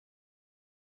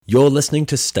You're listening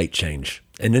to State Change,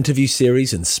 an interview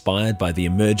series inspired by the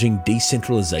emerging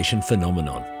decentralization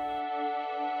phenomenon.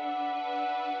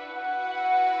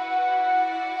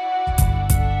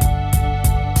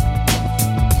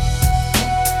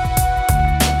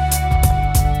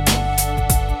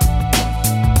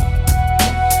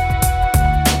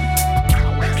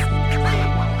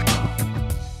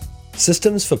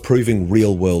 Systems for proving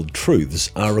real-world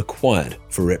truths are required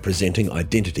for representing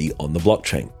identity on the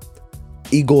blockchain.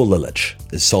 Igor Lilich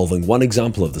is solving one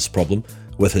example of this problem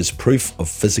with his Proof of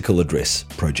Physical Address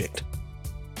project.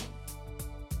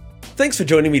 Thanks for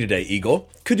joining me today, Igor.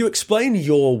 Could you explain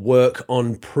your work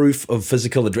on Proof of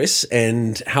Physical Address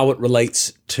and how it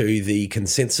relates to the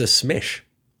consensus mesh?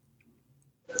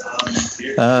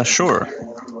 Sure.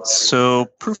 So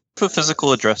Proof of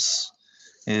Physical Address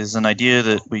is an idea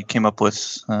that we came up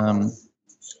with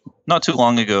not too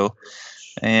long ago.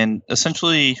 And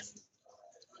essentially,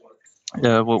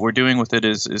 what we're doing with it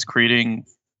is creating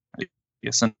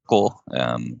a symbol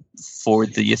for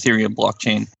the Ethereum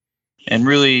blockchain, and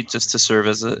really just to serve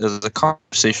as a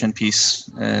conversation piece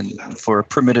and for a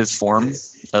primitive form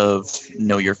of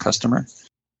Know Your Customer.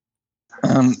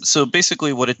 So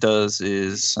basically what it does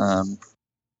is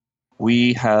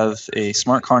we have a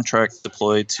smart contract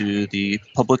deployed to the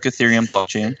public Ethereum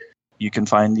blockchain. You can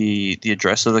find the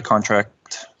address of the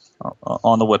contract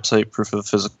on the website,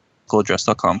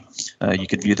 proofofphysicaladdress.com. You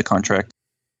could view the contract.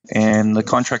 And the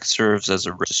contract serves as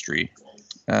a registry.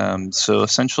 So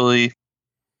essentially,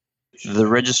 the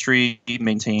registry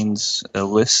maintains a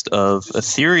list of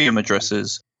Ethereum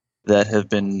addresses that have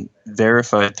been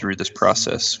verified through this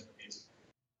process.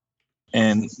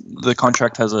 And the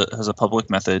contract has a public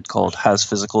method called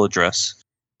hasPhysicalAddress,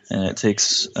 and it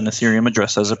takes an Ethereum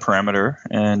address as a parameter,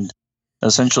 and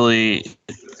essentially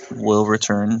it will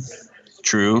return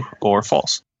true or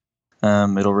false.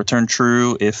 It'll return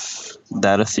true if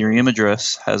that Ethereum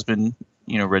address has been,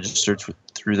 registered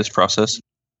through this process,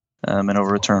 and it'll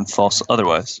return false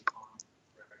otherwise.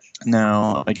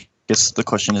 Now, I guess the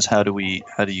question is, how do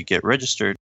you get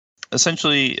registered?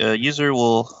 Essentially, a user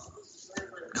will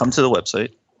come to the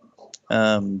website.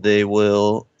 They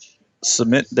will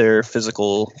submit their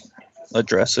physical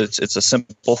address. It's a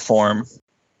simple form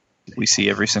we see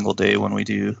every single day when we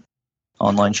do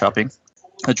online shopping.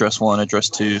 Address 1, address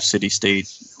 2, city, state,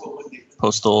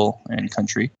 postal, and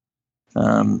country.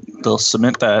 They'll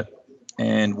submit that,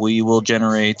 and we will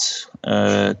generate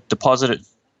a deposit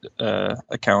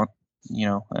account.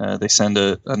 They send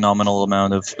a nominal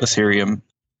amount of Ethereum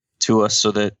to us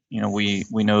so that we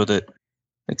know that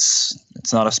it's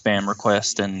not a spam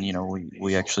request, and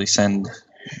we actually send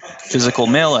physical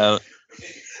mail out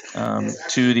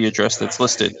to the address that's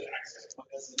listed.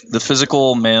 The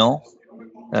physical mail,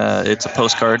 it's a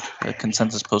postcard, a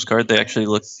consensus postcard. They actually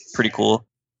look pretty cool.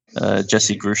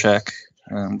 Jesse Grushak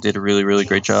did a really, really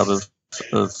great job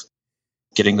of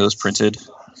getting those printed.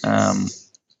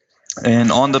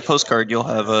 And on the postcard, you'll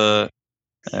have a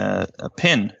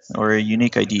PIN or a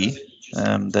unique ID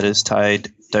that is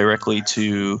tied directly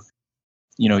to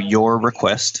your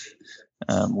request.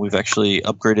 We've actually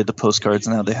upgraded the postcards.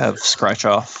 Now they have scratch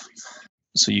off,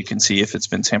 so you can see if it's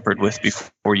been tampered with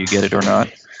before you get it or not.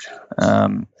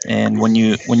 And when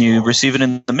you receive it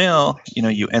in the mail,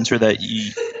 you enter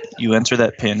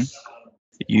that PIN.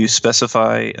 You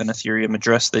specify an Ethereum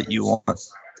address that you want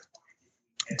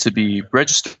to be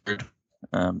registered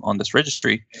on this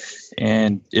registry,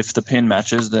 and if the PIN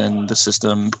matches, then the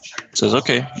system says,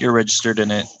 okay, you're registered,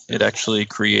 and it actually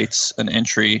creates an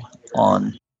entry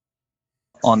on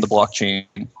the blockchain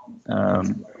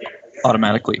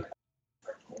automatically.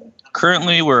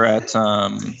 Currently, we're at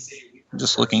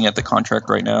just looking at the contract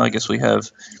right now. I guess we have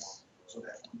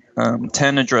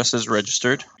 10 addresses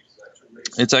registered.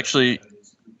 It's actually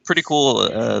pretty cool,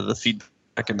 the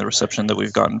feedback and the reception that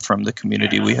we've gotten from the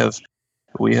community.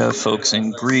 We have folks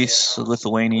in Greece,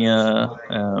 Lithuania,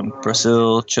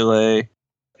 Brazil, Chile,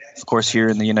 of course here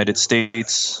in the United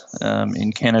States,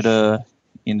 in Canada,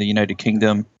 in the United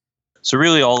Kingdom. So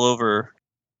really all over,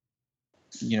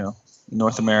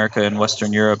 North America and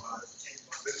Western Europe,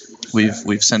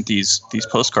 we've sent these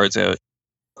postcards out,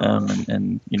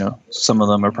 and some of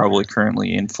them are probably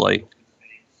currently in flight.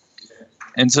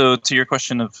 And so to your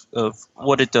question of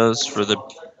what it does for the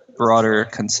broader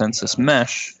consensus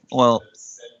mesh, well,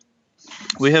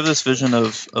 we have this vision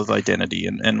of identity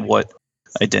and what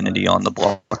identity on the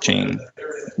blockchain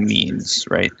means,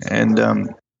 right? And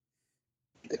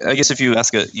I guess if you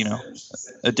ask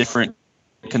a different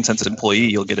consensus employee,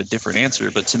 you'll get a different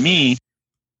answer. But to me,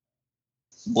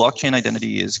 blockchain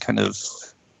identity is kind of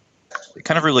it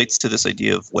kind of relates to this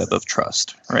idea of web of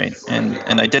trust, right? And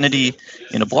an identity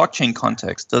in a blockchain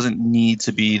context doesn't need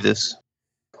to be this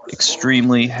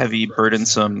extremely heavy,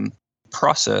 burdensome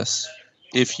process.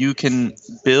 If you can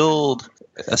build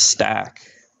a stack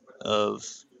of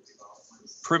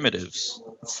primitives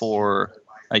for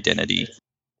identity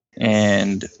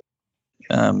and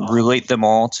relate them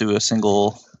all to a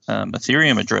single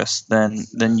Ethereum address, then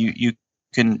you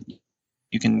can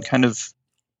kind of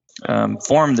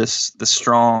form this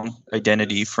strong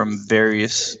identity from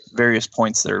various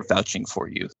points that are vouching for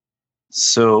you.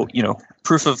 So,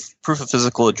 proof of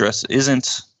physical address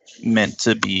isn't meant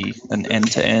to be an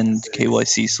end-to-end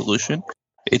KYC solution.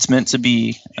 It's meant to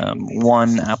be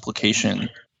one application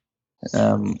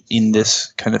in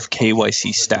this kind of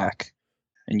KYC stack.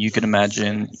 And you can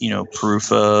imagine,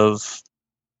 proof of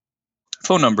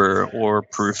phone number or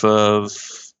proof of,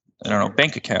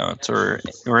 bank account or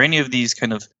any of these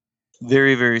kind of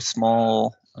very, very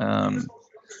small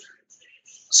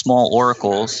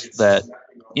oracles that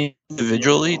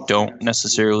individually don't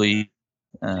necessarily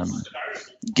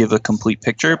give a complete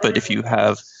picture. But if you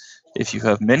have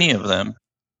many of them,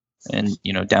 and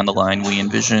down the line we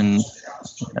envision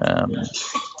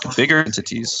bigger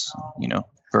entities,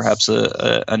 perhaps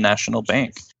a national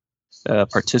bank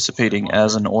participating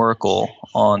as an oracle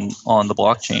on the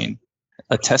blockchain,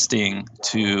 attesting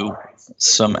to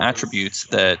some attributes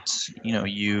that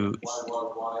you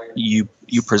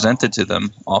presented to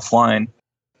them offline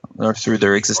or through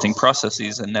their existing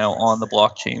processes, and now on the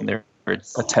blockchain they're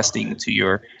attesting to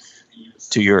your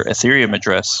Ethereum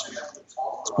address.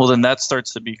 Well, then that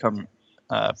starts to become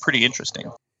pretty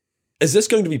interesting. Is this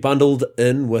going to be bundled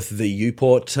in with the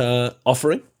Uport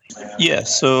offering? Yeah,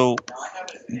 so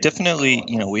definitely,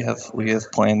 we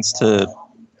have plans to,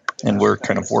 and we're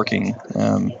kind of working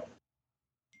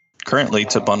currently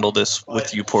to bundle this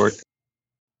with Uport.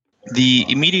 The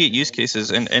immediate use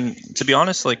cases, and to be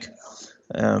honest,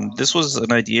 this was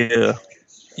an idea,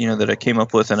 that I came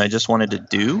up with, and I just wanted to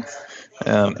do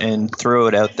and throw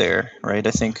it out there, right?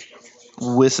 I think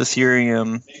with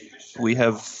Ethereum, we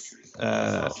have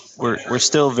we're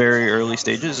still very early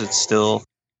stages. It's still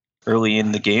early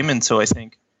in the game, and so I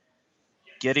think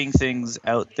getting things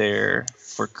out there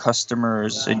for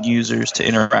customers and users to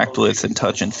interact with and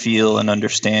touch and feel and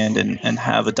understand and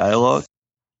have a dialogue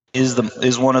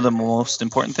is one of the most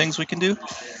important things we can do.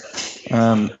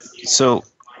 So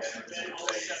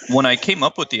when I came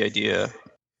up with the idea,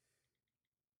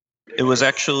 it was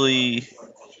actually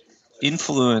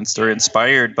influenced or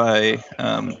inspired by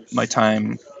my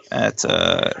time at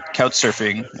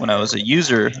Couchsurfing when I was a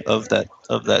user of that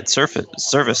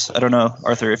service. I don't know,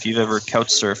 Arthur, if you've ever couch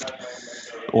surfed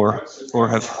or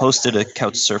have hosted a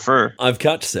couch surfer. I've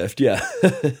couch surfed, yeah.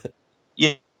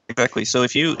 Yeah, exactly. So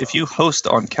if you host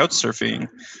on Couchsurfing,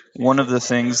 one of the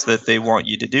things that they want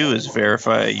you to do is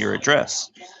verify your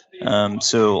address.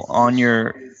 So on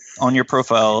your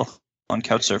profile on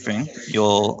Couchsurfing,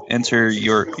 you'll enter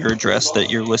your address that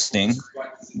you're listing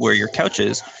where your couch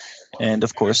is. And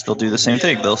of course, they'll do the same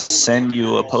thing. They'll send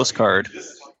you a postcard,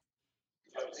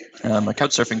 a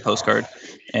Couchsurfing postcard,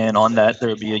 and on that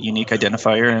there'll be a unique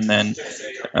identifier, and then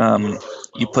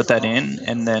you put that in,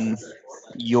 and then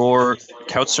your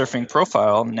Couchsurfing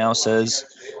profile now says,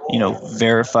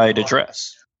 verified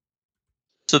address.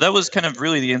 So that was kind of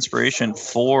really the inspiration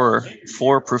for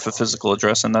proof of physical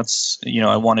address, and that's,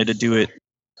 I wanted to do it.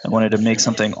 I wanted to make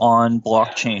something on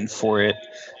blockchain for it.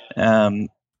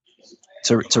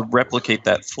 To replicate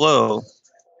that flow.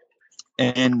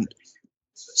 And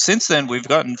since then, we've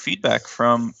gotten feedback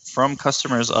from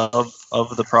customers of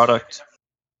the product,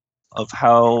 of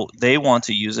how they want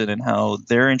to use it and how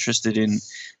they're interested in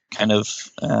kind of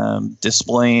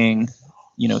displaying,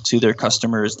 to their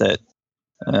customers that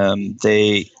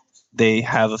they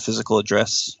have a physical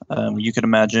address. You can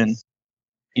imagine,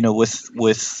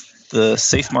 with the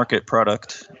Safe Market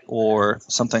product or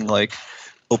something like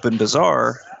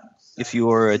OpenBazaar, if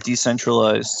you are a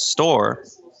decentralized store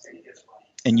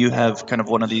and you have kind of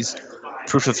one of these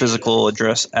proof of physical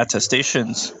address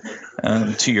attestations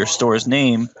to your store's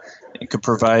name, it could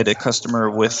provide a customer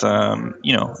with, a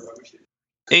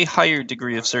higher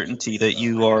degree of certainty that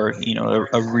you are,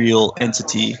 a real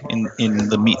entity in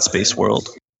the meat space world.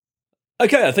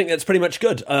 Okay, I think that's pretty much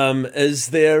good. Is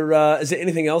there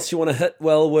anything else you want to hit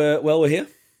while we're here?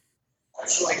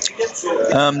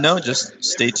 No, just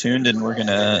stay tuned, and we're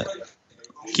gonna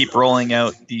keep rolling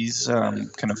out these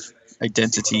kind of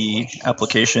identity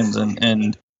applications,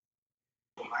 and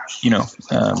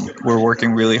we're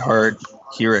working really hard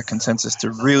here at Consensus to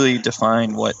really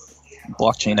define what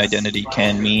blockchain identity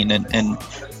can mean and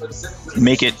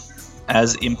make it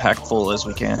as impactful as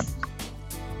we can.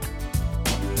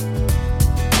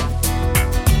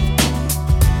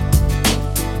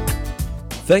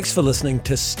 Thanks for listening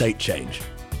to State Change.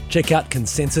 Check out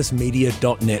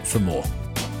consensusmedia.net for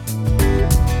more.